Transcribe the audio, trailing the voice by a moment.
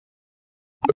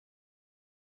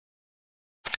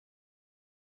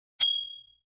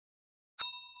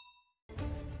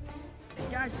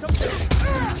guys something.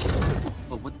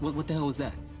 Oh, what the hell was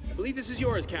that? I believe this is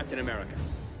yours, Captain America.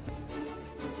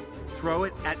 Throw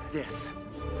it at this.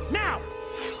 Now!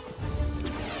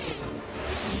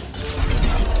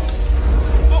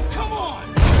 Oh, come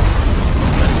on!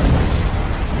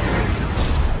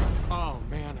 Oh,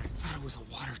 man, I thought it was a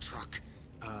water truck.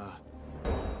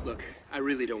 Look, I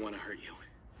really don't want to hurt you.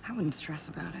 I wouldn't stress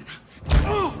about it.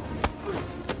 Oh!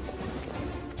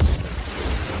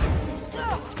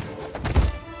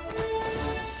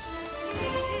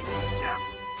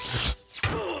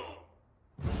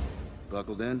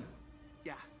 Buckled in?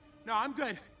 Yeah. No, I'm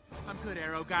good. I'm good,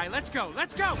 Arrow guy. Let's go.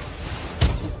 Let's go!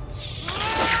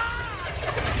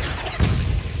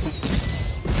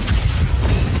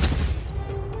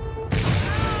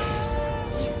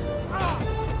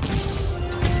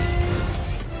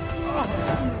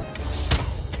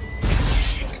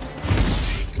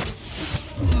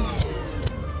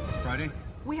 Friday?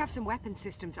 We have some weapon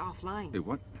systems offline. Hey,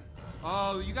 what?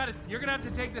 Oh, you're gonna have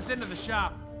to take this into the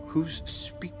shop. Who's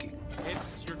speaking?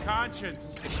 It's your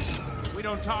conscience. We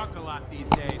don't talk a lot these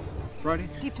days. Friday?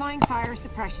 Deploying fire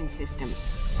suppression system.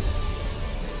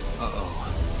 Uh-oh.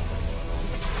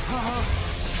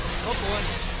 Oh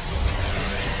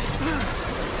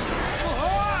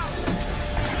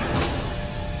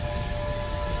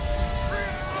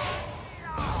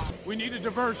boy. We need a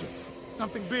diversion.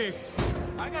 Something big.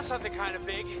 I got something kind of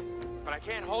big, but I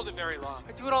can't hold it very long.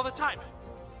 I do it all the time.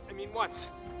 I mean, once.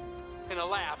 In a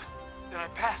lab. Then I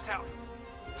passed out.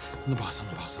 I'm the boss.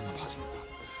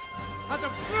 What the...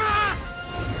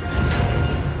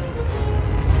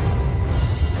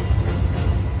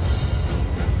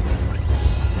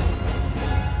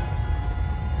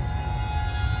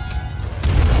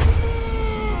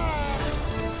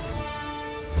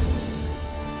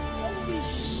 Holy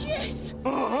shit!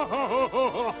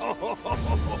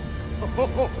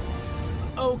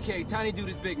 Okay, tiny dude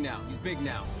is big now. He's big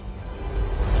now.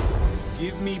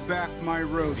 Give me back my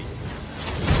roadie.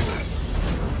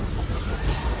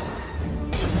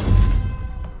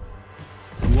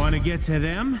 You want to get to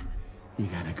them? You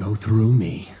gotta go through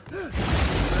me.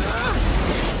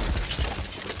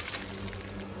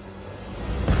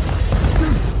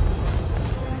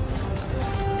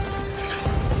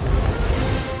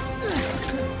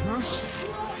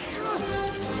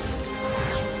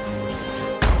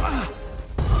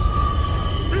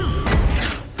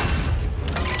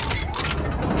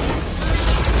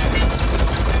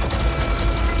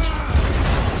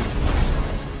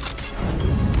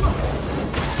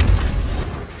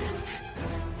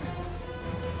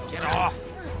 Get off!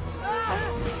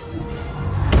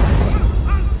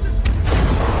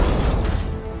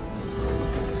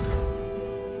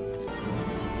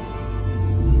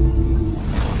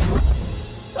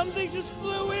 Something just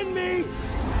flew in me!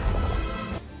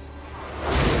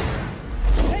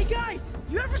 Hey guys,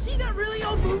 you ever seen that really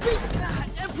old movie?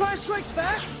 Empire Strikes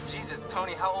Back? Jesus,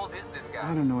 Tony, how old is this guy?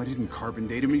 I don't know, I didn't carbon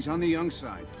date him. He's on the young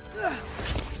side.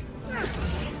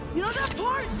 You know that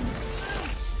part?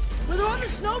 Where they're on the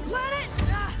snow planet?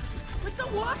 With the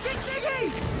walking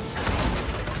thingies!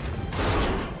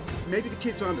 Maybe the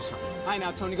kid's onto something. Hi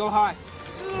now, Tony, go high.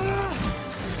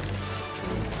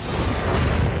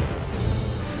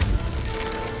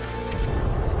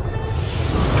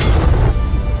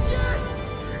 Yes!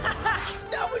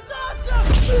 That was awesome!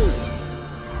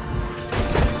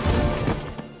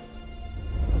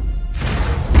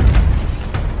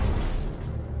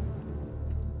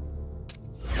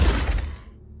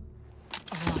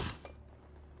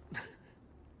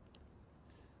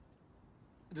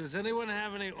 Does anyone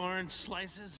have any orange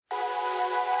slices?